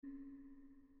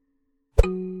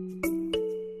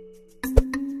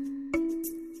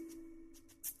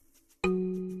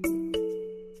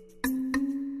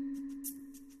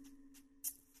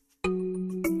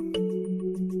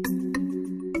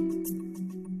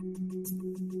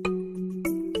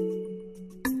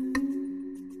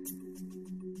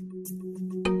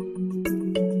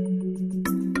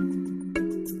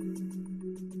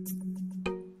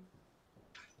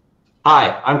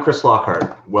Hi, I'm Chris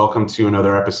Lockhart. Welcome to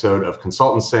another episode of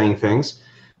Consultants Saying Things.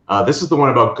 This is the one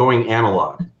about going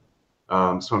analog.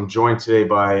 So I'm joined today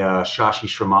by Shashi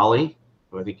Shromali,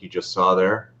 who I think you just saw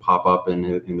there pop up in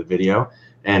the video,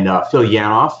 and Phil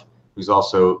Yanoff, who's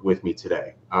also with me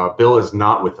today. Bill is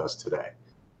not with us today,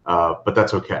 but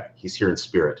that's okay. He's here in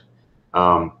spirit.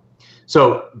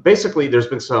 So basically, there's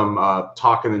been some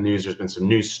talk in the news. There's been some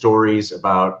news stories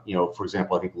about, for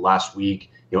example, I think last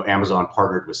week, Amazon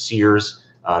partnered with Sears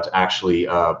to actually,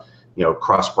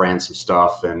 cross-brand some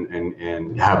stuff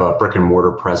and have a brick and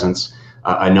mortar presence.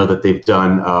 I know that they've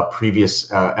done previous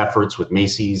efforts with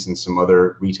Macy's and some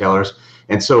other retailers.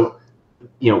 And so,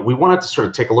 we wanted to sort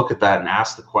of take a look at that and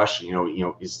ask the question,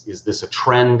 is this a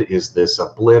trend? Is this a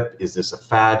blip? Is this a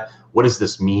fad? What does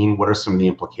this mean? What are some of the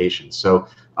implications? So,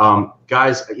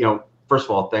 guys, first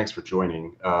of all, thanks for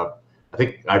joining. I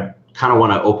think I kind of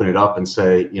want to open it up and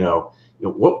say,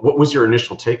 what was your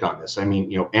initial take on this? I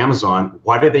mean, Amazon,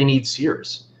 why do they need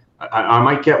Sears? I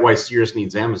might get why Sears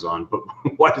needs Amazon, but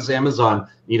why does Amazon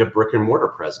need a brick and mortar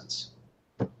presence?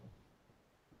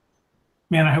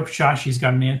 Man, I hope Shashi's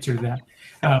got an answer to that.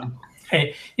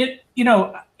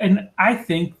 And I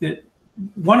think that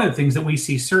one of the things that we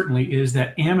see certainly is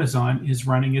that Amazon is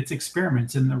running its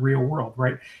experiments in the real world,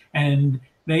 right? And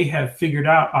they have figured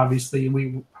out, obviously, and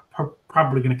we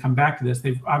probably going to come back to this,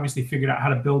 they've obviously figured out how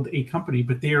to build a company,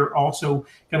 but they're also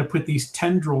going to put these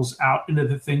tendrils out into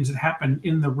the things that happen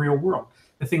in the real world.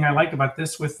 The thing I like about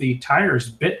this with the tires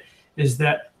bit is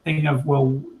that thing of,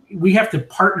 well, we have to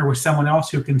partner with someone else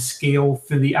who can scale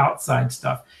for the outside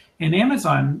stuff. And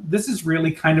Amazon, this is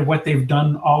really kind of what they've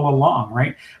done all along,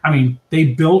 right? I mean, they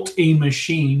built a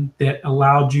machine that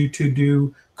allowed you to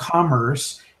do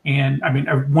commerce. And I mean,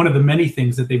 one of the many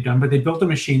things that they've done, but they built a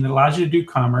machine that allows you to do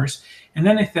commerce. And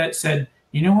then they said,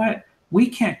 you know what? We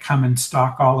can't come and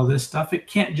stock all of this stuff. It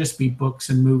can't just be books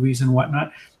and movies and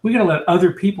whatnot. We got to let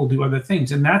other people do other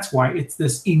things. And that's why it's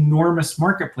this enormous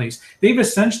marketplace. They've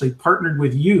essentially partnered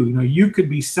with you. You could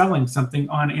be selling something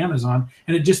on Amazon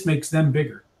and it just makes them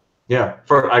bigger. Yeah,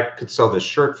 I could sell this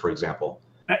shirt, for example.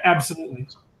 Absolutely.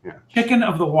 Yeah. Chicken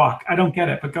of the walk. I don't get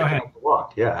it, but go ahead. Of the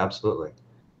walk. Yeah, absolutely.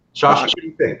 Shashi, what do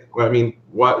you think? I mean,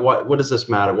 what does this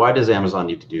matter? Why does Amazon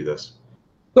need to do this?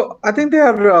 So I think they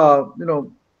are,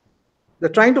 they're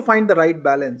trying to find the right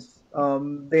balance.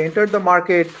 They entered the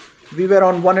market. We were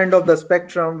on one end of the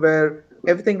spectrum where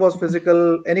everything was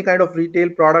physical. Any kind of retail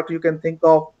product you can think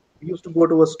of, you used to go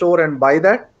to a store and buy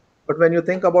that. But when you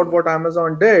think about what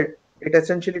Amazon did, it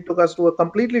essentially took us to a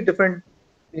completely different,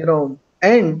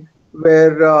 end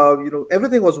where,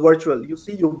 everything was virtual. You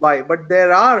see, you buy. But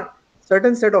there are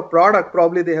certain set of product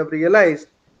probably they have realized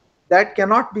that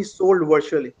cannot be sold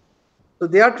virtually. So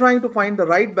they are trying to find the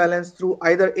right balance through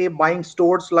either buying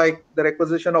stores like the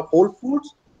acquisition of Whole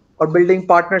Foods or building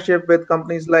partnership with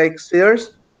companies like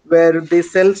Sears, where they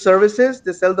sell services,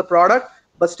 they sell the product,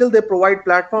 but still they provide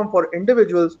platform for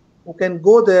individuals who can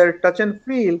go there, touch and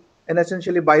feel, and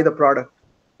essentially buy the product.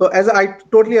 So as I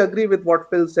totally agree with what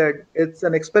Phil said, it's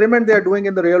an experiment they are doing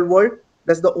in the real world.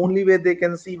 That's the only way they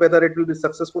can see whether it will be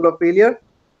successful or failure.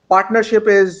 Partnership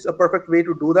is a perfect way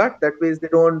to do that. That way they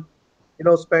don't,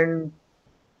 spend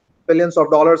billions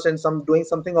of dollars in doing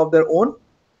something of their own.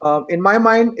 In my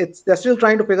mind, they're still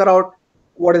trying to figure out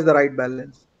what is the right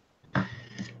balance.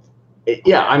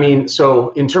 Yeah, I mean, so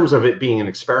in terms of it being an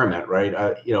experiment,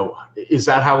 right? Is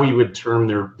that how we would term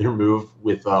their move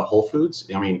with Whole Foods?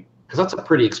 I mean, because that's a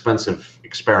pretty expensive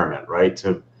experiment, right?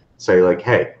 To say like,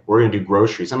 hey, we're going to do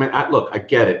groceries. I mean, look, I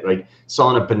get it, right?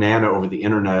 Selling a banana over the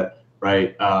internet,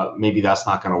 right? Maybe that's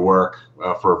not going to work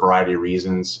for a variety of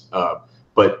reasons.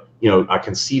 But I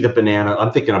can see the banana.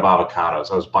 I'm thinking of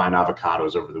avocados. I was buying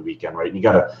avocados over the weekend, right? And you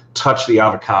got to touch the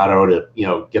avocado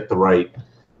to, get the right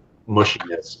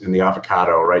mushiness in the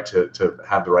avocado, right? To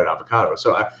have the right avocado.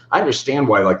 So I understand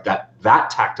why like that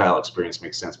tactile experience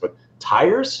makes sense. But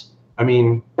tires, I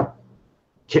mean,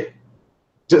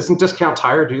 doesn't Discount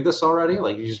Tire do this already?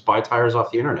 Like you just buy tires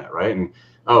off the internet, right? And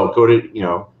go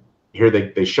to, here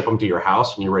they ship them to your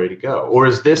house and you're ready to go. Or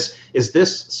is this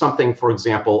something, for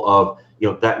example, of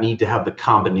that need to have the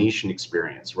combination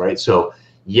experience, right? So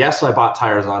yes, I bought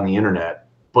tires on the internet,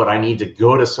 but I need to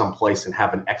go to some place and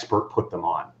have an expert put them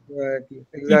on.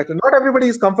 Exactly. Not everybody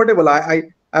is comfortable. I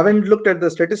haven't looked at the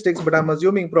statistics, but I'm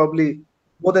assuming probably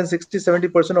more than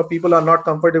 60-70% of people are not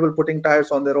comfortable putting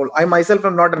tires on their road. I myself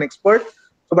am not an expert,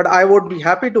 but I would be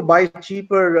happy to buy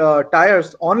cheaper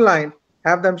tires online,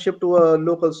 have them shipped to a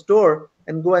local store,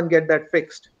 and go and get that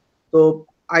fixed. So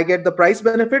I get the price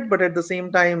benefit, but at the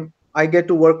same time, I get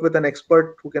to work with an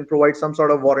expert who can provide some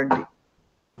sort of warranty.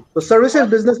 So services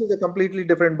business is a completely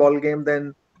different ball game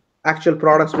than actual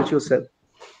products which you sell.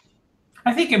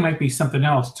 I think it might be something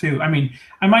else too. I mean,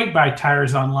 I might buy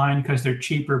tires online because they're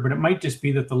cheaper, but it might just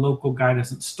be that the local guy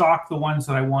doesn't stock the ones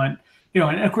that I want.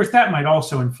 And of course that might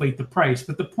also inflate the price.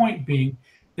 But the point being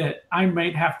that I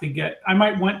might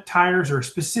want tires or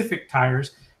specific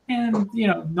tires, and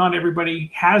not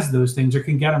everybody has those things or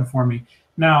can get them for me.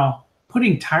 Now,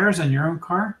 putting tires on your own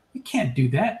car, you can't do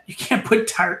that. You can't put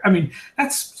tire. I mean,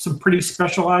 that's some pretty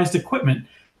specialized equipment.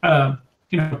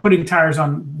 Putting tires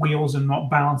on wheels and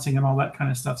balancing and all that kind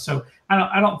of stuff. So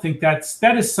I don't think that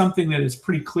is something that is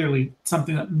pretty clearly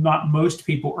something that not most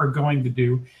people are going to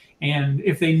do. And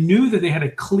if they knew that they had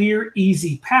a clear,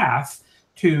 easy path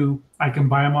to, I can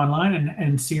buy them online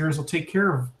and Sears will take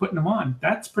care of putting them on.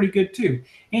 That's pretty good too.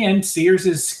 And Sears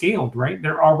is scaled, right?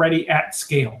 They're already at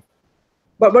scale.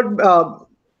 But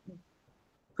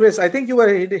Chris, I think you were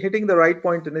hitting the right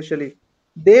point initially.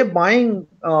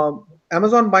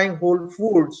 Amazon buying Whole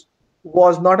Foods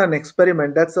was not an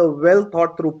experiment. That's a well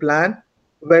thought through plan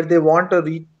where they want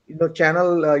a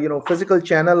channel, physical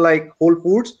channel like Whole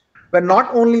Foods, where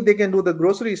not only they can do the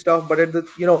grocery stuff, but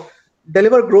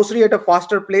deliver grocery at a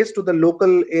faster place to the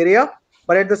local area.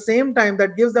 But at the same time,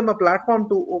 that gives them a platform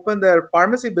to open their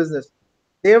pharmacy business.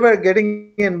 They were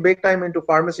getting in big time into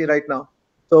pharmacy right now.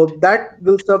 So that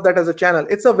will serve that as a channel.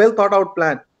 It's a well thought out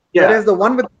plan. Yeah. Whereas the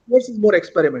one with Sears is more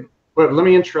experiment. But let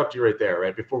me interrupt you right there,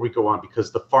 right, before we go on,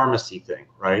 because the pharmacy thing,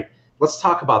 right? Let's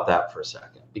talk about that for a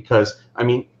second. Because, I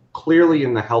mean, clearly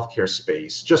in the healthcare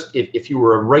space, just if you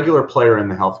were a regular player in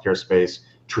the healthcare space,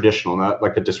 traditional, not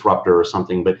like a disruptor or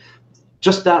something, but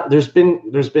just that there's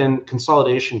been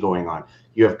consolidation going on.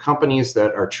 You have companies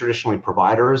that are traditionally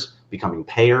providers becoming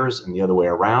payers and the other way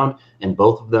around, and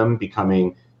both of them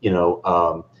becoming,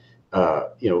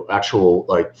 actual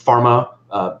like pharma,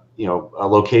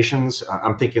 locations.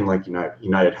 I'm thinking like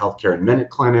United Healthcare and Minute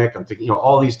Clinic. I'm thinking,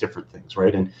 all these different things,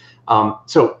 right? And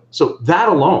so that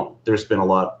alone, there's been a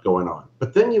lot going on.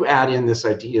 But then you add in this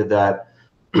idea that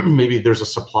maybe there's a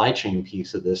supply chain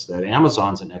piece of this that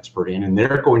Amazon's an expert in, and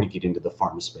they're going to get into the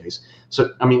pharma space.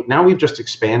 So, I mean, now we've just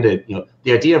expanded,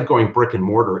 the idea of going brick and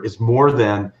mortar is more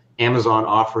than Amazon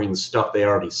offering the stuff they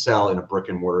already sell in a brick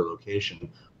and mortar location,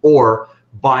 or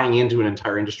buying into an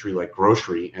entire industry like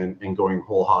grocery and going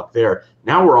whole hog there.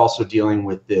 Now we're also dealing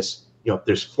with this,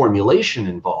 there's formulation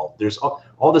involved. There's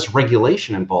all this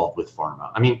regulation involved with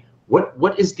pharma. I mean,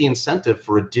 what is the incentive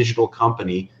for a digital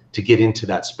company to get into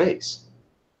that space?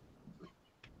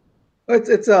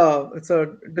 It's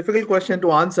a difficult question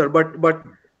to answer, but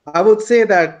I would say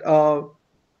that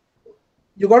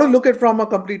you got to look at from a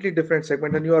completely different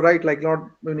segment. And you are right, like not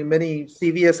many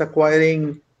CVS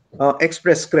acquiring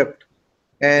Express Script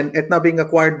and Aetna being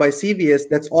acquired by CVS.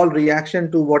 That's all reaction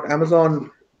to what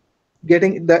Amazon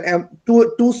getting the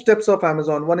two steps of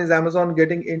Amazon. One is Amazon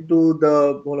getting into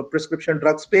the prescription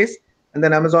drug space, and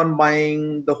then Amazon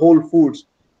buying the Whole Foods.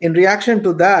 In reaction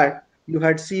to that, you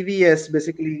had CVS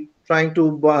basically trying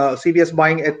to CVS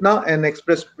buying Aetna and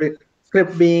Express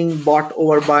Script being bought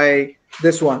over by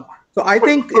this one. So I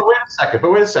think. But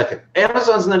wait a second.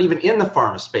 Amazon's not even in the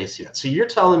pharma space yet. So you're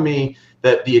telling me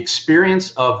that the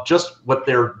experience of just what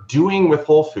they're doing with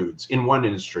Whole Foods in one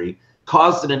industry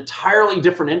caused an entirely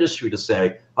different industry to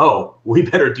say, oh, we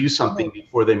better do something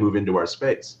before they move into our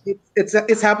space.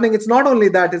 It's happening. It's not only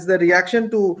that, it's the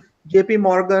reaction to JP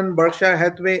Morgan, Berkshire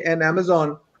Hathaway, and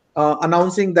Amazon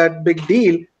announcing that big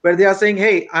deal where they are saying,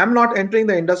 hey, I'm not entering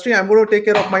the industry. I'm going to take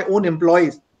care of my own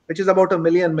employees, which is about 1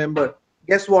 million members.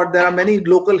 Guess what? There are many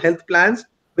local health plans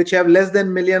which have less than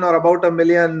 1 million or about 1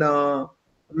 million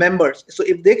members. So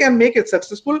if they can make it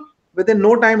successful, within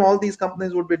no time, all these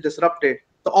companies would be disrupted.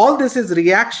 So all this is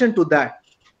reaction to that.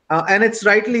 And it's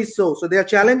rightly so. So they are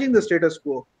challenging the status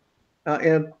quo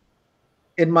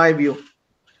in my view.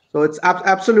 So it's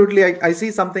absolutely, I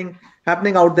see something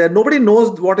happening out there. Nobody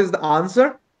knows what is the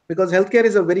answer because healthcare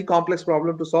is a very complex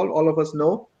problem to solve. All of us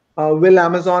know. Will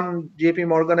Amazon, JP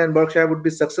Morgan, and Berkshire would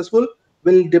be successful?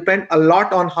 Will depend a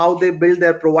lot on how they build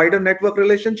their provider network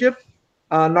relationship.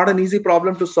 Not an easy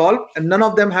problem to solve, and none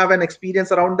of them have an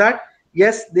experience around that.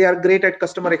 Yes, they are great at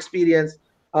customer experience.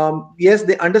 Yes,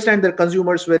 they understand their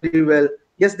consumers very well.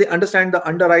 Yes, they understand the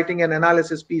underwriting and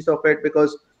analysis piece of it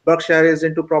because Berkshire is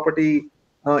into property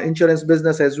insurance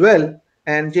business as well,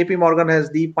 and JP Morgan has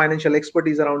deep financial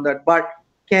expertise around that. But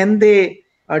can they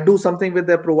do something with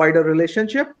their provider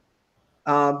relationship?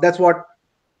 That's what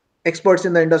experts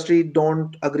in the industry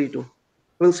don't agree to.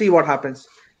 We'll see what happens.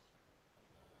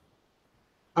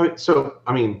 You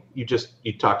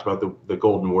talked about the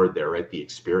golden word there, right? The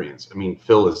experience. I mean,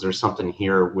 Phil, is there something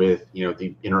here with,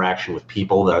 the interaction with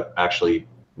people that actually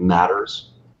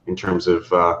matters in terms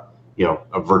of, a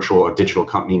digital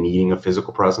company needing a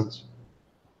physical presence?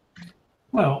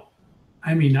 Well,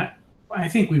 I mean, I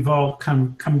think we've all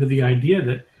come to the idea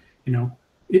that, and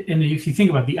if you think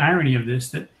about the irony of this,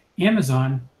 that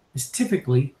Amazon is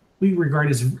typically, we regard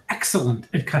as excellent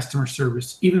at customer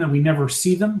service, even though we never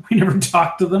see them, we never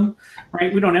talk to them,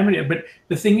 right? We don't have any, but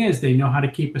the thing is, they know how to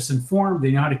keep us informed.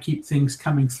 They know how to keep things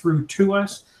coming through to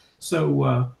us.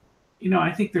 So,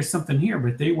 I think there's something here,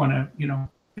 but they want to,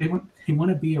 they want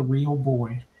to be a real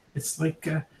boy. It's like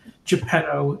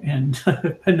Geppetto and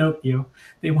Pinocchio.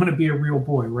 They want to be a real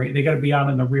boy, right? They got to be out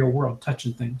in the real world,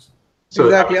 touching things. So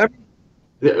exactly.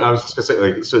 I was just gonna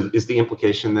say, so is the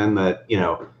implication then that,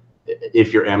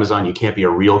 if you're Amazon, you can't be a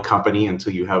real company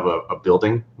until you have a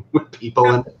building with people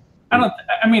in it? I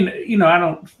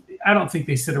don't think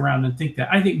they sit around and think that.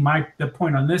 I think the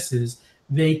point on this is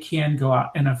they can go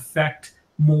out and affect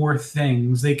more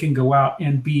things. They can go out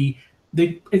and be,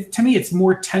 to me, it's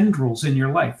more tendrils in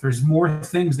your life. There's more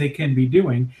things they can be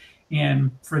doing.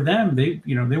 And for them, they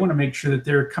want to make sure that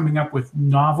they're coming up with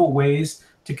novel ways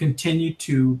to continue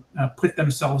to put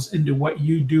themselves into what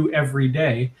you do every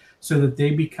day, so that they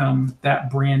become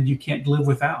that brand you can't live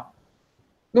without.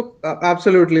 No,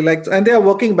 absolutely. And they are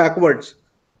working backwards.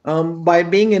 By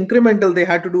being incremental, they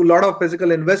had to do a lot of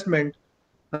physical investment.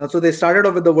 So they started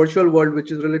off with the virtual world,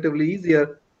 which is relatively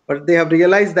easier. But they have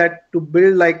realized that to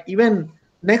build even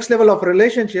next level of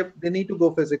relationship, they need to go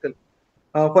physical.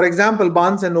 For example,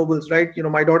 Barnes and Nobles, right?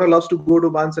 My daughter loves to go to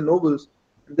Barnes and Nobles.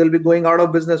 They'll be going out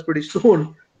of business pretty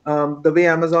soon. The way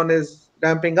Amazon is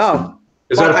ramping up.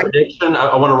 Is that a prediction?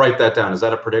 I want to write that down. Is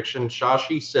that a prediction?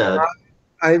 Shashi said.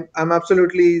 I'm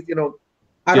absolutely,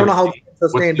 I don't know how to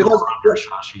sustain, because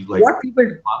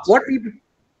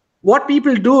what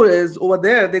people do is over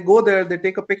there, they go there, they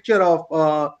take a picture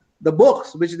of the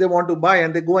books which they want to buy,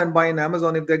 and they go and buy in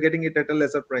Amazon if they're getting it at a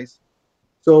lesser price.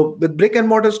 So with brick and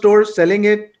mortar stores selling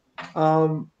it,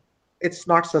 it's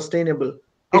not sustainable.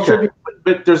 Okay,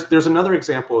 but there's another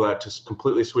example of that, to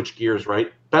completely switch gears,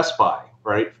 right? Best Buy,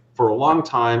 right? For a long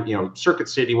time, Circuit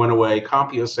City went away,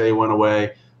 CompUSA went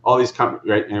away, all these companies,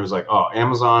 right? And it was like, oh,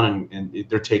 Amazon and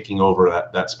they're taking over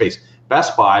that space.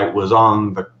 Best Buy was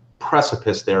on the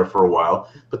precipice there for a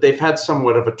while, but they've had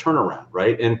somewhat of a turnaround,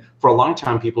 right? And for a long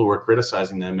time, people were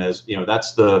criticizing them as,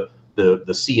 that's the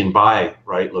see and buy,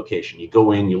 right, location. You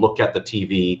go in, you look at the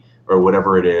TV or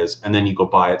whatever it is, and then you go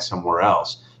buy it somewhere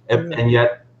else. And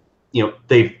yet,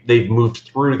 they've moved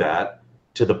through that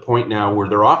to the point now where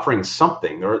they're offering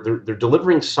something, they're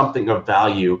delivering something of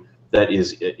value that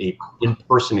is a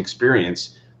in-person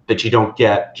experience that you don't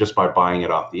get just by buying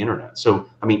it off the internet. So,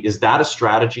 is that a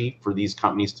strategy for these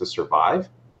companies to survive?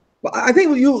 Well, I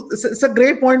think it's a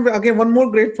great point. Again, one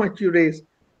more great point you raised.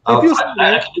 I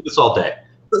can do this all day.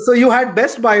 So you had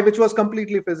Best Buy, which was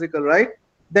completely physical, right?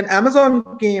 Then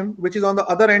Amazon came, which is on the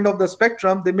other end of the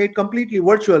spectrum. They made completely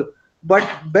virtual, but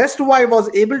Best Buy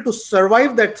was able to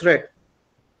survive that threat.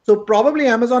 So probably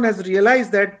Amazon has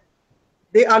realized that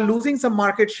they are losing some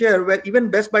market share, where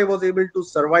even Best Buy was able to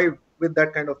survive with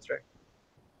that kind of threat,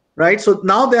 right? So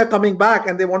now they are coming back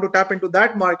and they want to tap into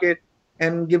that market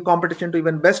and give competition to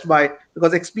even Best Buy,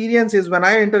 because experience is, when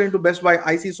I enter into Best Buy,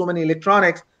 I see so many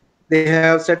electronics. They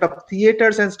have set up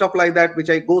theaters and stuff like that, which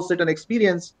I go sit and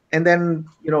experience. And then,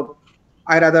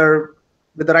 I rather,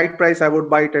 with the right price, I would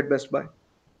buy it at Best Buy.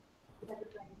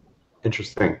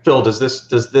 Interesting. Phil, does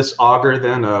this augur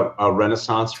then a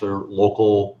renaissance for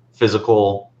local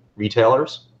physical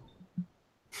retailers?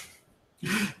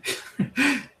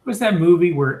 Was that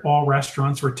movie where all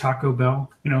restaurants were Taco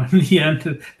Bell? In the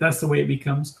end, that's the way it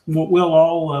becomes. Will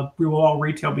all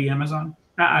retail be Amazon?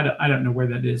 I don't know where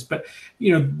that is, but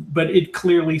but it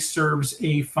clearly serves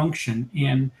a function.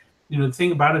 And the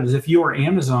thing about it is, if you are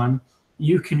Amazon,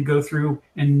 you can go through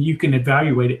and you can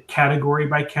evaluate it category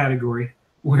by category.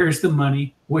 Where's the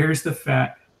money? Where's the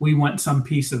fat? We want some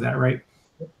piece of that, right?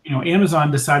 Amazon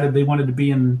decided they wanted to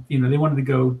be in, they wanted to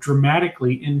go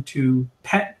dramatically into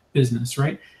pet business,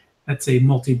 right? That's a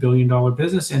multi-billion-dollar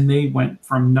business, and they went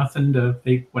from nothing to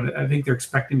I think they're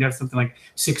expecting to have something like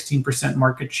 16%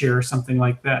 market share or something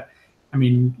like that.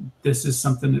 This is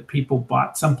something that people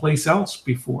bought someplace else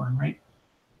before, right?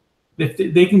 If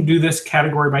they can do this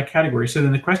category by category. So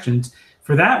then the question is,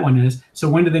 for that one is, so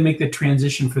when do they make the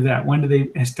transition for that? When do they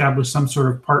establish some sort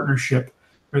of partnership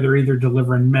where they're either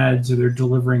delivering meds or they're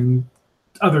delivering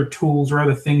other tools or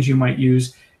other things you might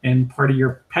use in part of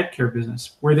your pet care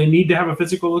business? Where they need to have a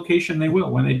physical location, they will.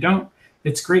 When they don't,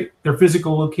 it's great. Their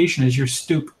physical location is your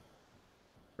stoop.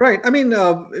 Right. I mean,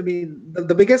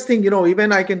 the biggest thing,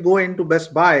 even I can go into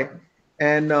Best Buy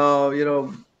and,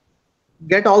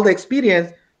 get all the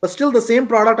experience, but still the same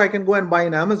product I can go and buy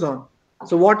in Amazon.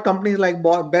 So what companies like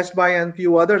Best Buy and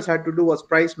few others had to do was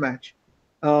price match.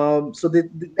 So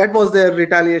that was their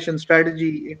retaliation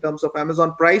strategy in terms of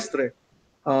Amazon price threat.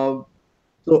 So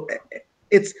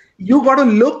you got to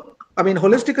look,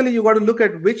 holistically, you got to look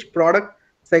at which product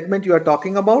segment you are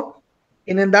talking about.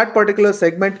 And in that particular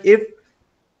segment, if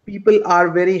people are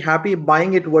very happy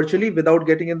buying it virtually without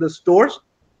getting in the stores,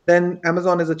 then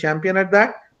Amazon is a champion at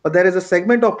that. But there is a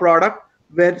segment of product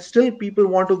where still people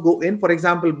want to go in, for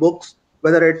example, books,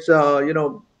 whether it's,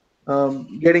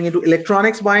 getting into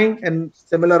electronics buying and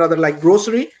similar other like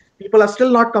grocery, people are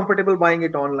still not comfortable buying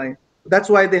it online. That's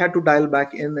why they had to dial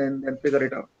back in and figure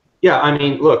it out. Yeah, I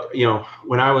mean, look,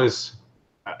 when I was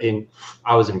in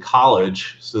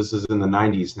college, so this is in the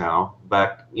 90s now,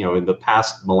 back, in the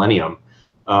past millennium,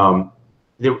 I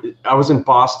was in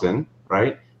Boston,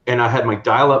 right? And I had my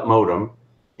dial-up modem,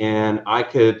 and I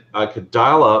could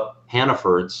dial up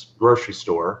Hannaford's grocery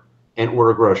store and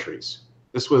order groceries.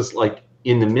 This was like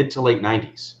in the mid to late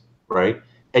 90s, right?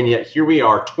 And yet here we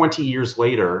are 20 years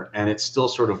later, and it's still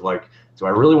sort of like, do I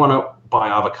really want to buy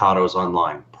avocados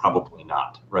online? Probably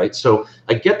not, right? So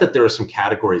I get that there are some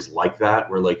categories like that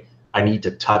where like I need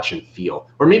to touch and feel,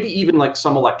 or maybe even like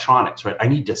some electronics, right? I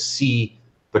need to see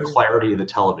the clarity of the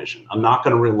television. I'm not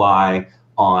going to rely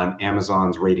on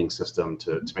Amazon's rating system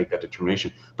to make that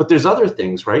determination. But there's other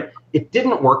things, right? It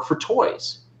didn't work for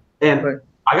toys. And right.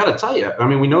 I got to tell you,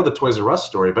 we know the Toys R Us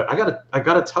story, but I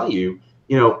got to tell you,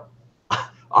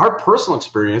 our personal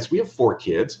experience, we have 4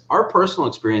 kids. Our personal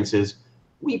experience is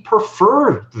we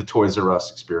prefer the Toys R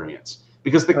Us experience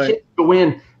because the kids go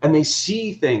in and they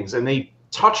see things and they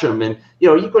touch them. And,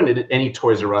 you go into any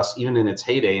Toys R Us, even in its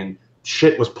heyday, and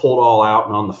shit was pulled all out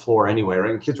and on the floor anyway,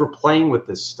 right? And kids were playing with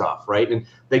this stuff, right? And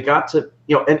they got to,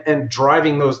 and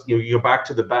driving those, you go back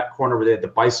to the back corner where they had the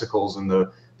bicycles and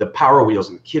the Power Wheels,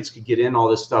 and the kids could get in all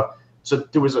this stuff. So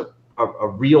there was a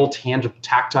real tangible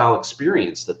tactile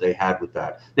experience that they had with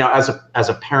that. Now, as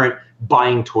a parent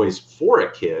buying toys for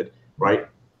a kid, right?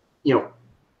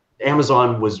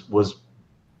 Amazon was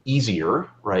easier,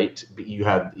 right? You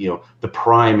had, the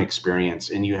Prime experience,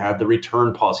 and you had the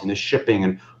return policy and the shipping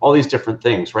and all these different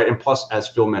things, right? And plus, as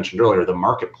Phil mentioned earlier, the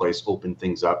marketplace opened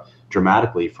things up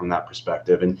dramatically from that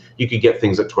perspective, and you could get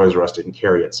things that Toys R Us didn't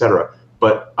carry, et cetera.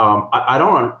 But I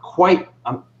don't quite.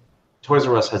 Toys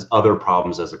R Us has other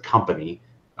problems as a company,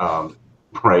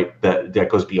 right? That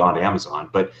goes beyond Amazon.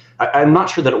 But I'm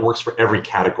not sure that it works for every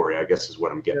category, I guess is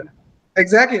what I'm getting at.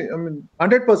 Exactly.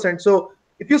 100%. So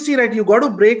if you see, right, you got to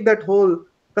break that whole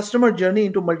customer journey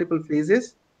into multiple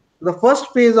phases. The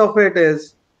first phase of it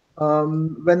is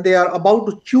when they are about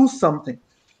to choose something.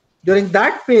 During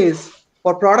that phase,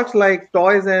 for products like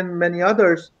toys and many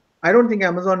others, I don't think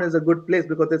Amazon is a good place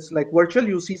because it's like virtual.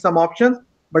 You see some options,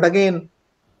 but again,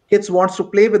 kids wants to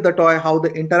play with the toy, how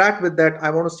they interact with that.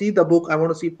 I want to see the book. I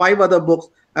want to see 5 other books.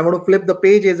 I want to flip the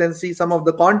pages and see some of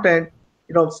the content,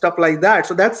 stuff like that.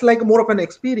 So that's like more of an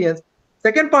experience.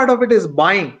 Second part of it is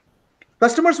buying.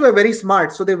 Customers were very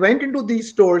smart. So they went into these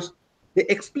stores, they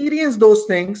experienced those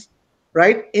things,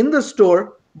 right, in the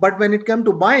store. But when it came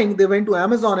to buying, they went to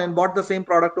Amazon and bought the same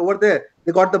product over there.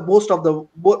 They got the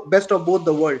best of both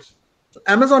the worlds. So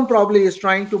Amazon probably is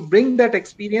trying to bring that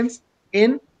experience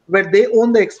in where they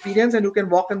own the experience and you can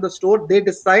walk in the store. They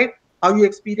decide how you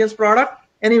experience product.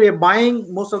 Anyway,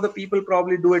 buying, most of the people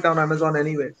probably do it on Amazon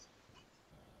anyways.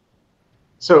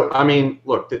 So,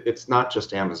 look, it's not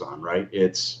just Amazon, right?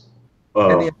 It's,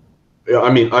 I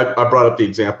brought up the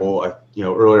example,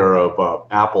 earlier of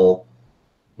Apple.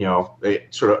 They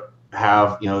sort of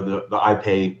have, the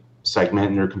iPay segment,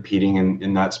 and they're competing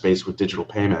in that space with digital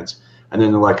payments. And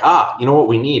then they're like, you know what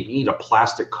we need? We need a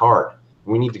plastic card.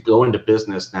 We need to go into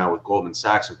business now with Goldman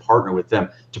Sachs and partner with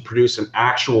them to produce an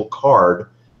actual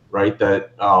card, right,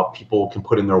 that people can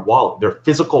put in their wallet, their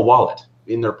physical wallet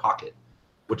in their pocket,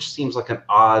 which seems like an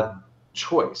odd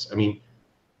choice.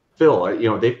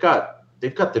 Phil, they've got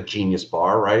the Genius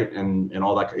Bar, right, and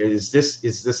all that. Is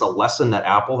this a lesson that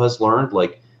Apple has learned?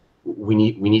 Like, we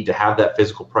need to have that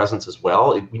physical presence as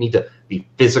well. We need to be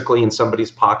physically in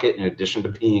somebody's pocket in addition to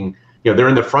being, they're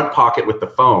in the front pocket with the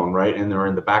phone, right, and they're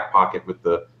in the back pocket with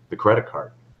the credit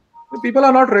card. People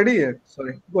are not ready yet.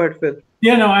 Sorry, go ahead, Phil.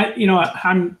 Yeah, no,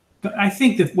 I'm I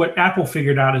think that what Apple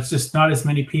figured out is just not as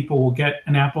many people will get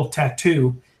an Apple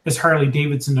tattoo as Harley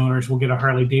Davidson owners will get a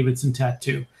Harley Davidson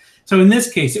tattoo. So in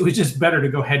this case, it was just better to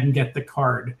go ahead and get the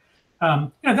card.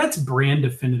 That's brand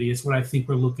affinity is what I think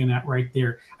we're looking at right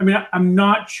there. I mean, I'm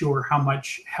not sure how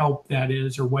much help that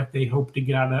is or what they hope to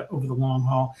get out of over the long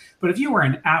haul. But if you are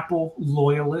an Apple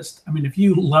loyalist, I mean, if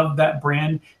you love that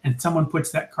brand and someone puts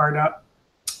that card out,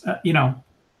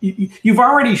 you've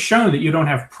already shown that you don't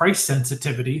have price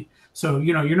sensitivity. So,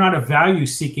 you're not a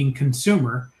value-seeking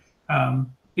consumer.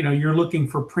 You're looking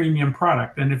for premium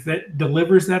product. And if that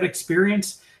delivers that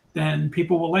experience, then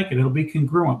people will like it. It'll be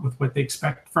congruent with what they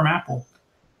expect from Apple.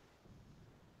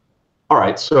 All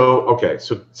right. So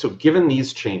given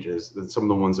these changes, and some of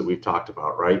the ones that we've talked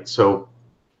about, right? So,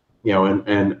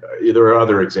 and there are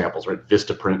other examples, right?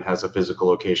 Vistaprint has a physical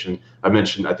location. I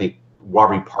mentioned, I think,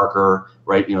 Warby Parker,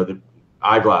 right? The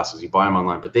eyeglasses, you buy them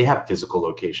online, but they have physical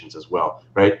locations as well,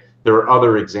 right? There are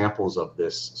other examples of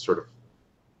this sort of,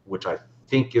 which I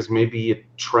think is maybe a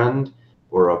trend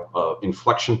or a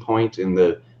inflection point in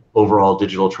the overall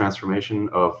digital transformation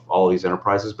of all of these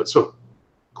enterprises. But so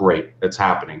great, it's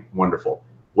happening, wonderful.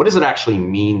 What does it actually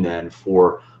mean then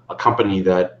for a company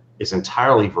that is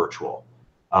entirely virtual,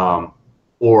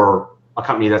 or a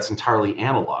company that's entirely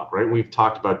analog, right? We've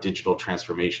talked about digital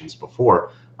transformations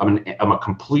before. I'm a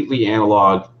completely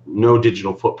analog, no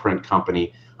digital footprint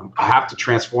company. I have to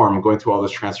transform. I'm going through all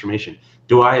this transformation.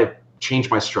 Do I change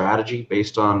my strategy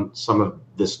based on some of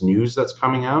this news that's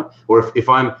coming out? Or if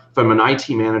I'm an IT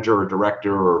manager or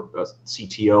director or a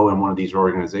CTO in one of these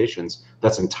organizations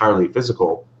that's entirely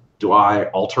physical, do I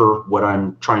alter what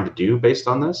I'm trying to do based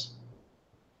on this?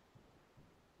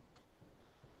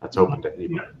 That's open to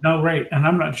anybody. No, right. And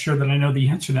I'm not sure that I know the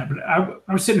answer to that, but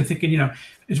I was sitting there thinking,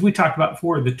 as we talked about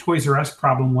before, the Toys R Us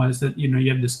problem was that,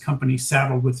 you had this company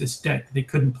saddled with this debt that they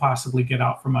couldn't possibly get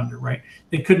out from under, right?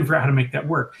 They couldn't figure out how to make that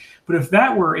work. But if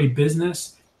that were a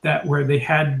business where they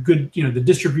had good, the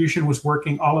distribution was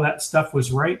working, all of that stuff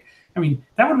was right, I mean,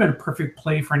 that would have been a perfect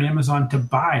play for an Amazon to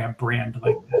buy a brand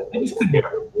like that. They just couldn't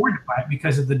afford to buy it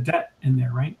because of the debt in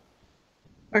there, right?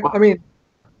 I mean,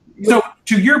 so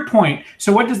to your point,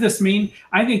 so what does this mean?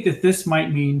 I think that this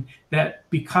might mean that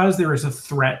because there is a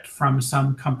threat from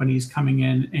some companies coming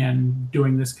in and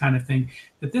doing this kind of thing,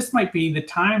 that this might be the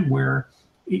time where,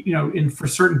 for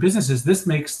certain businesses, this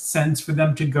makes sense for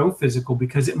them to go physical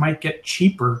because it might get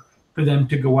cheaper for them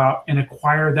to go out and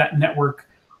acquire that network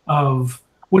of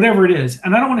whatever it is.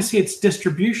 And I don't want to say it's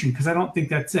distribution because I don't think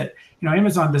that's it.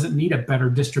 Amazon doesn't need a better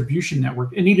distribution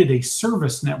network. It needed a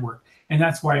service network. And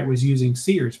that's why it was using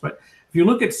Sears. But if you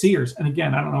look at Sears, and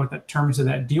again, I don't know what the terms of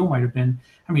that deal might have been.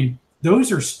 I mean,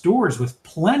 those are stores with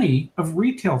plenty of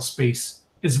retail space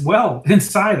as well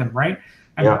inside them, right?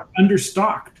 And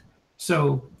understocked.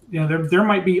 So, there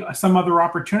might be some other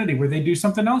opportunity where they do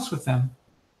something else with them.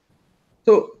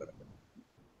 So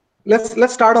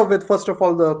let's start off with, first of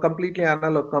all, the completely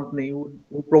analog company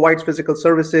who provides physical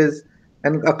services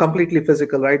and are completely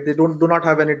physical, right? They do not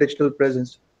have any digital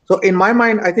presence. So in my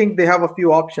mind, I think they have a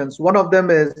few options. One of them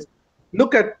is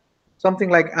look at something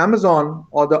like Amazon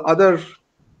or the other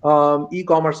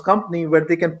e-commerce company where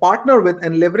they can partner with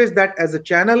and leverage that as a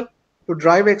channel to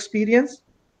drive experience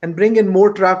and bring in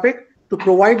more traffic to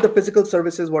provide the physical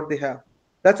services what they have.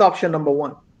 That's option number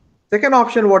one. Second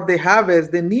option, what they have is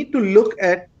they need to look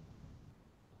at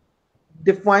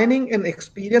defining an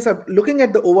experience of looking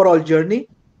at the overall journey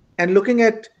and looking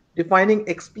at defining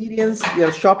experience,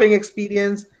 shopping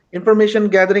experience, information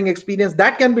gathering experience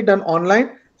that can be done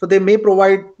online. So they may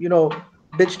provide,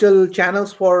 digital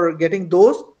channels for getting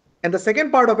those. And the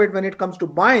second part of it, when it comes to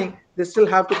buying, they still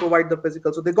have to provide the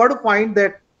physical. So they got to find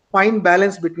that fine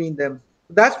balance between them.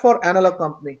 That's for analog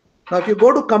company. Now, if you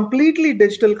go to completely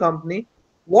digital company,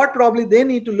 what probably they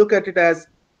need to look at it as,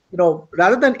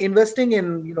 rather than investing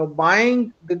in,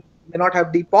 buying, they may not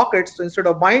have deep pockets. So instead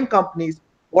of buying companies,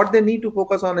 what they need to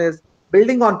focus on is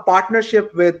building on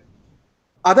partnership with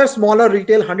other smaller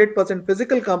retail 100%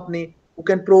 physical company who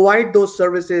can provide those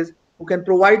services, who can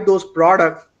provide those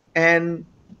products and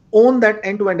own that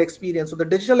end-to-end experience. So the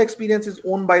digital experience is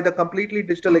owned by the completely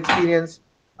digital experience,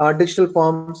 digital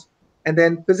firms, and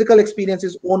then physical experience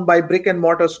is owned by brick and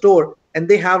mortar store, and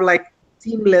they have like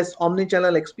seamless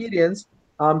omni-channel experience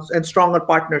and stronger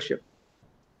partnership.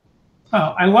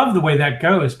 Oh, I love the way that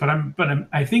goes, but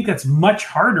I think that's much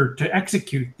harder to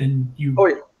execute than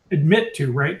you admit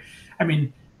to, right? I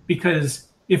mean, because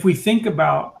if we think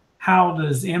about how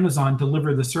does Amazon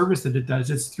deliver the service that it does,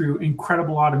 it's through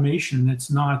incredible automation. It's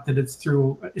not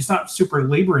super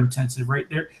labor intensive, right?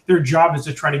 Their job is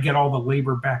to try to get all the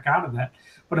labor back out of that.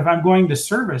 But if I'm going to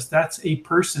service, that's a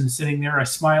person sitting there, a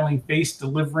smiling face,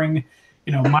 delivering,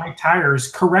 my tires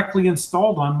correctly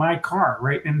installed on my car,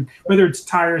 right? And whether it's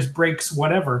tires, brakes,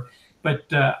 whatever. But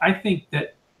I think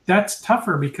that's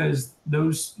tougher because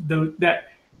that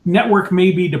network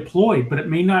may be deployed, but it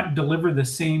may not deliver the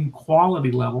same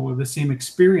quality level or the same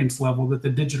experience level that the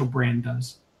digital brand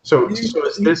does. So is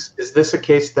this a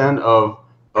case then of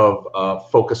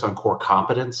focus on core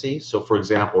competency? So for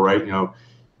example, right,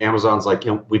 Amazon's like,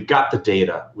 we've got the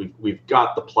data, we've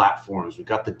got the platforms, we've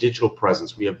got the digital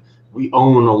presence, we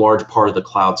own a large part of the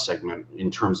cloud segment in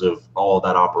terms of all of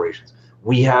that operations.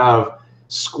 We have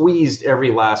squeezed every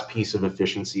last piece of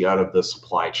efficiency out of the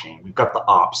supply chain. We've got the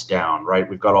ops down, right?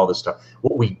 We've got all this stuff.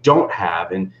 What we don't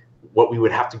have, and what we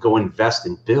would have to go invest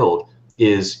and build,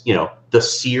 is the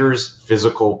Sears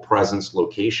physical presence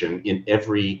location in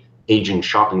every aging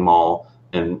shopping mall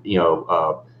and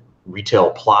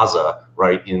retail plaza,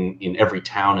 right, in every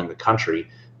town in the country.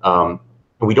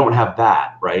 We don't have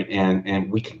that, right?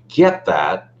 And we could get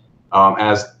that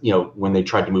as when they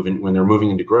tried to move in, when they're moving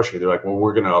into grocery, they're like, well,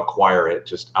 we're going to acquire it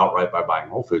just outright by buying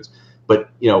Whole Foods. But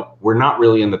we're not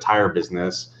really in the tire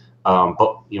business,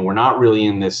 but we're not really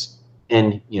in this.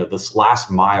 And this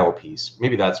last mile piece,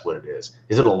 maybe that's what it is.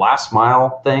 Is it a last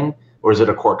mile thing, or is it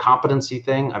a core competency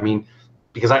thing? I mean,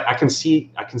 because I can see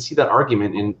that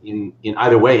argument in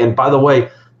either way. And by the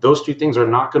way, those two things are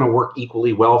not going to work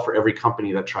equally well for every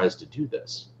company that tries to do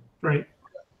this. Right.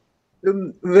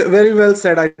 Very well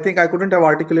said. I think I couldn't have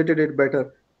articulated it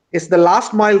better. It's the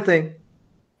last mile thing.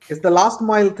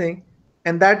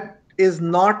 And that is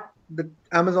not the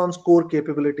Amazon's core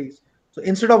capabilities. So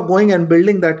instead of going and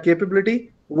building that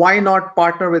capability, why not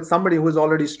partner with somebody who is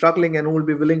already struggling and who will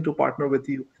be willing to partner with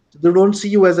you? So they don't see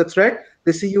you as a threat;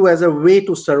 they see you as a way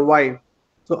to survive.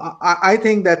 So I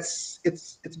think it's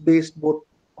based both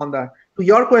on that. To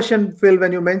your question, Phil,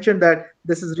 when you mentioned that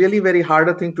this is really very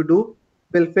harder thing to do,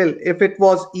 Phil, if it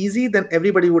was easy, then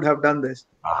everybody would have done this.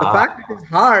 The fact it is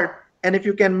hard, and if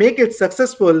you can make it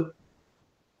successful,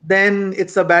 then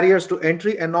it's a barriers to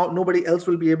entry, and nobody else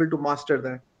will be able to master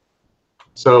that.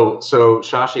 So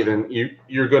Shashi, then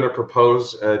you're going to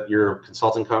propose at your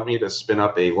consulting company to spin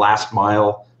up a last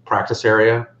mile practice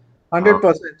area?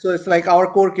 100%. So it's like our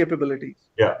core capabilities.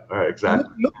 Yeah, exactly.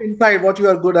 Look inside what you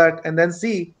are good at, and then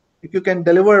see if you can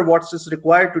deliver what's just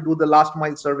required to do the last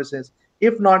mile services.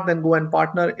 If not, then go and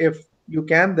partner. If you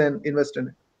can, then invest in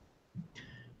it.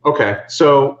 Okay.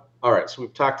 So, all right. So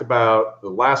we've talked about the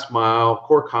last mile,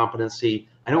 core competency.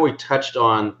 I know we touched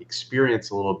on experience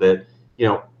a little bit.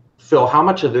 Phil, how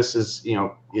much of this is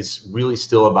really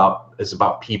still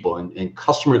about people and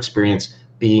customer experience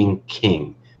being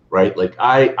king, right? Like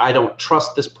I don't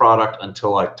trust this product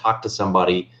until I talk to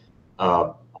somebody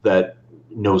that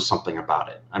knows something about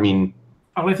it. I mean,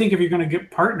 I think if you're going to get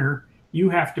partner, you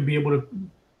have to be able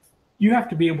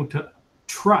to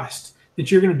trust that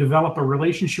you're going to develop a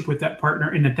relationship with that partner,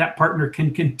 and that partner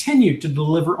can continue to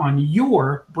deliver on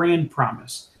your brand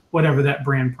promise, whatever that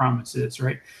brand promise is,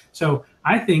 right? So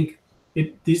I think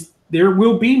there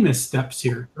will be missteps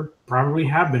here, or probably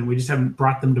have been. We just haven't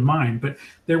brought them to mind, but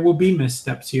there will be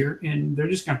missteps here, and they're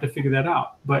just going to have to figure that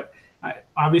out. But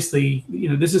obviously,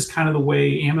 this is kind of the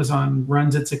way Amazon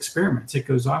runs its experiments. It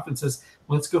goes off and says,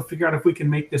 well, let's go figure out if we can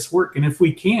make this work. And if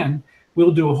we can,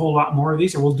 we'll do a whole lot more of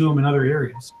these, or we'll do them in other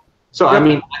areas. So, I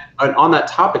mean, on that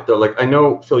topic, though, like I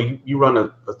know, Phil, you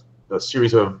run a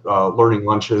series of learning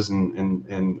lunches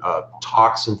and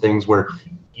talks and things where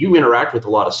you interact with a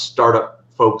lot of startup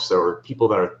folks or people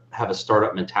that have a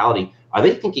startup mentality. Are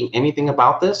they thinking anything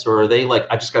about this, or are they like,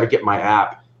 I just got to get my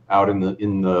app out in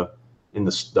the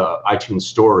iTunes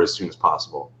store as soon as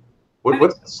possible?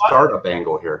 What's the startup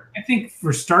angle here? I think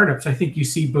for startups, I think you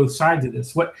see both sides of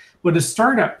this. What a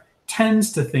startup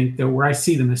tends to think, though, where I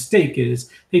see the mistake is,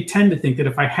 they tend to think that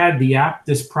if I had the app,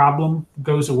 this problem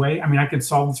goes away. I mean, I could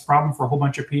solve this problem for a whole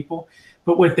bunch of people.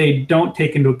 But what they don't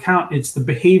take into account, it's the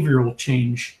behavioral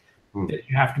change that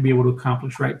you have to be able to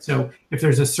accomplish, right? So if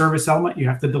there's a service element, you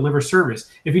have to deliver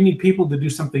service. If you need people to do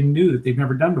something new that they've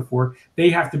never done before, they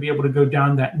have to be able to go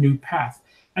down that new path.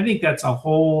 I think that's a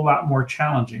whole lot more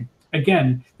challenging.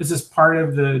 Again, this is part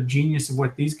of the genius of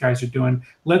what these guys are doing.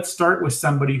 Let's start with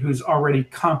somebody who's already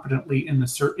competently in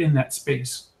that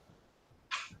space.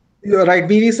 You're right.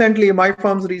 My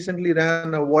firms recently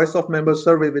ran a voice of members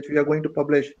survey, which we are going to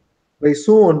publish very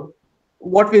soon.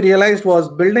 What we realized was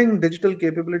building digital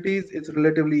capabilities is a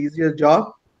relatively easier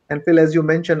job. And Phil, as you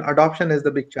mentioned, adoption is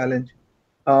the big challenge.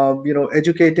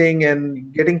 Educating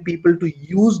and getting people to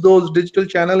use those digital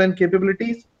channel and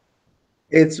capabilities,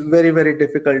 it's very, very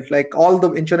difficult. Like all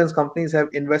the insurance companies have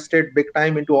invested big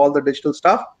time into all the digital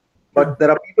stuff, But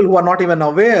there are people who are not even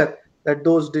aware that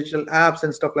those digital apps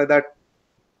and stuff like that,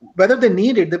 whether they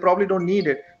need it, they probably don't need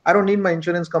it. I don't need my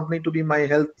insurance company to be my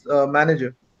health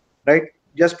manager, right?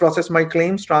 Just process my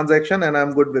claims transaction and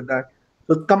I'm good with that.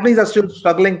 So companies are still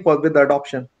struggling with the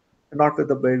adoption and not with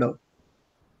the build out.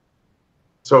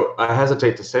 So I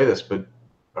hesitate to say this, but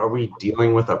are we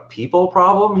dealing with a people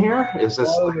problem here? Is this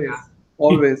always?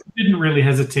 You didn't really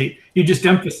hesitate. You just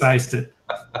emphasized it.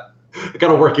 I got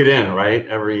to work it in, right?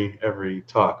 Every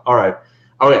talk. All right.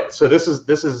 Okay. So this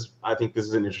is. I think this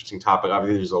is an interesting topic.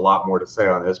 Obviously, there's a lot more to say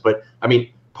on this, but I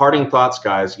mean, parting thoughts,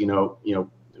 guys. What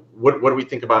do we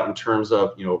think about in terms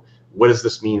of what does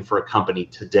this mean for a company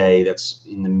today that's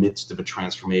in the midst of a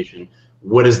transformation?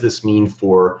 What does this mean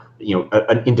for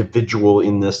an individual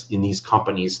in these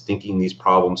companies thinking these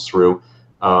problems through?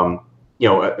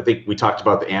 I think we talked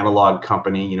about the analog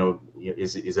company.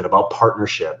 Is it about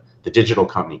partnership? The digital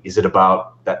company, is it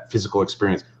about that physical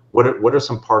experience? What are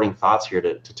some parting thoughts here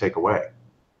to take away?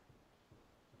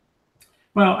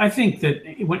 Well, I think that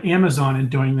when Amazon is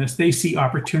doing this, they see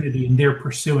opportunity and they're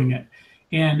pursuing it.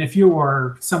 And if you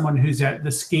are someone who's at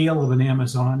the scale of an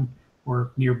Amazon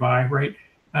or nearby, right,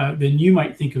 then you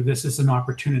might think of this as an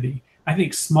opportunity. I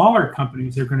think smaller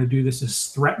companies are going to do this as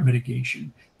threat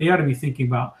mitigation. They ought to be thinking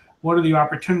about what are the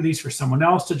opportunities for someone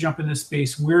else to jump in this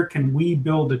space? Where can we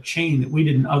build a chain that we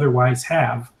didn't otherwise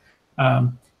have?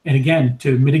 And again,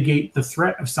 to mitigate the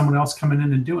threat of someone else coming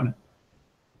in and doing it.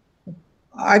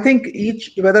 I think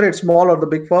whether it's small or the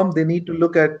big firm, they need to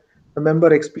look at the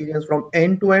member experience from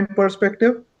end-to-end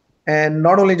perspective, and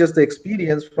not only just the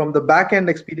experience, from the back-end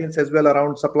experience as well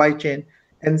around supply chain,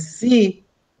 and see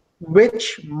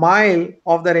which mile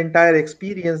of that entire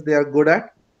experience they are good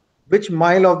at, which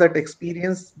mile of that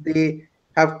experience they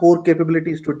have core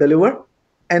capabilities to deliver.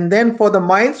 And then for the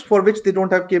miles for which they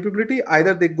don't have capability,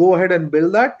 either they go ahead and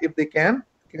build that if they can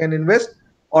invest,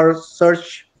 or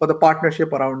search for the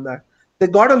partnership around that. They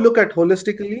got to look at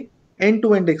holistically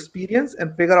end-to-end experience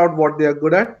and figure out what they are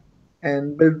good at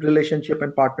and build relationship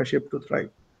and partnership to thrive.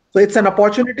 So it's an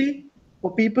opportunity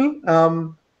for people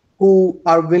who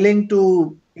are willing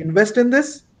to invest in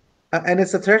this. And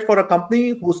it's a threat for a company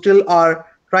who still are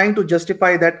trying to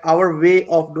justify that our way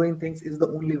of doing things is the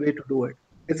only way to do it.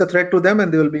 It's a threat to them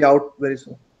and they will be out very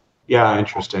soon. Yeah,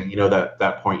 interesting.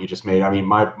 That point you just made. I mean,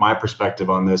 my perspective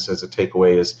on this as a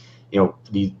takeaway is,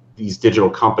 these digital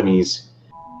companies,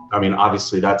 I mean,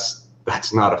 obviously that's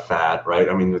not a fad, right?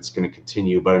 I mean, it's going to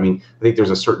continue, but I mean, I think there's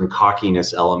a certain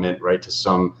cockiness element, right, to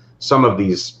some of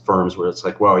these firms where it's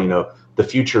like, well, the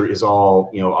future is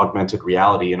all, augmented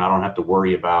reality, and I don't have to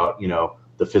worry about,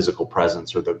 the physical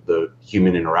presence or the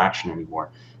human interaction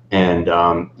anymore. And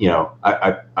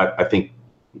I think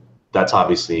that's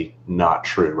obviously not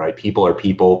true, right? People are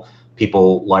people.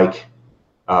 People like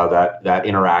that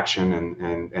interaction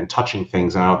and touching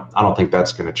things, and I don't think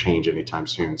that's going to change anytime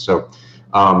soon. So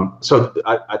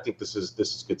I think this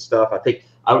is good stuff. I think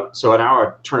so now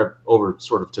I turn it over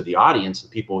sort of to the audience, the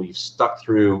people you've stuck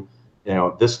through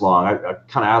this long. I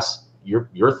kind of ask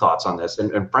your thoughts on this,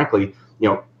 and frankly,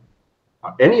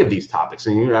 any of these topics.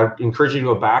 And I encourage you to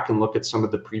go back and look at some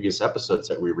of the previous episodes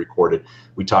that we recorded.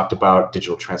 We talked about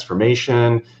digital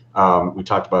transformation. We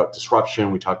talked about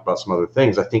disruption. We talked about some other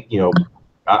things. I think,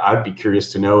 I'd be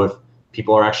curious to know if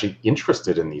people are actually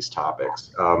interested in these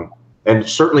topics. And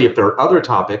certainly if there are other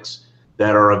topics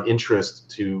that are of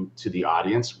interest to the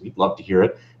audience, we'd love to hear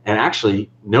it. And actually,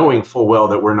 knowing full well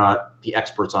that we're not the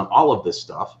experts on all of this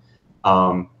stuff,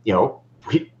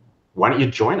 why don't you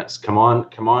join us? Come on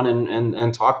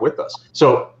and talk with us.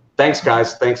 So thanks,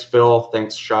 guys. Thanks, Phil.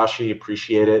 Thanks, Shashi.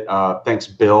 Appreciate it. Thanks,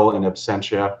 Bill in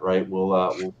absentia. Right,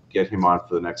 we'll get him on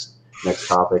for the next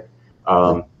topic.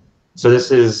 So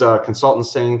this is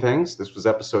Consultants Saying Things. This was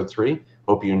episode 3.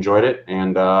 Hope you enjoyed it,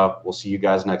 and we'll see you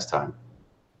guys next time.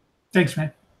 Thanks,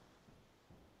 man.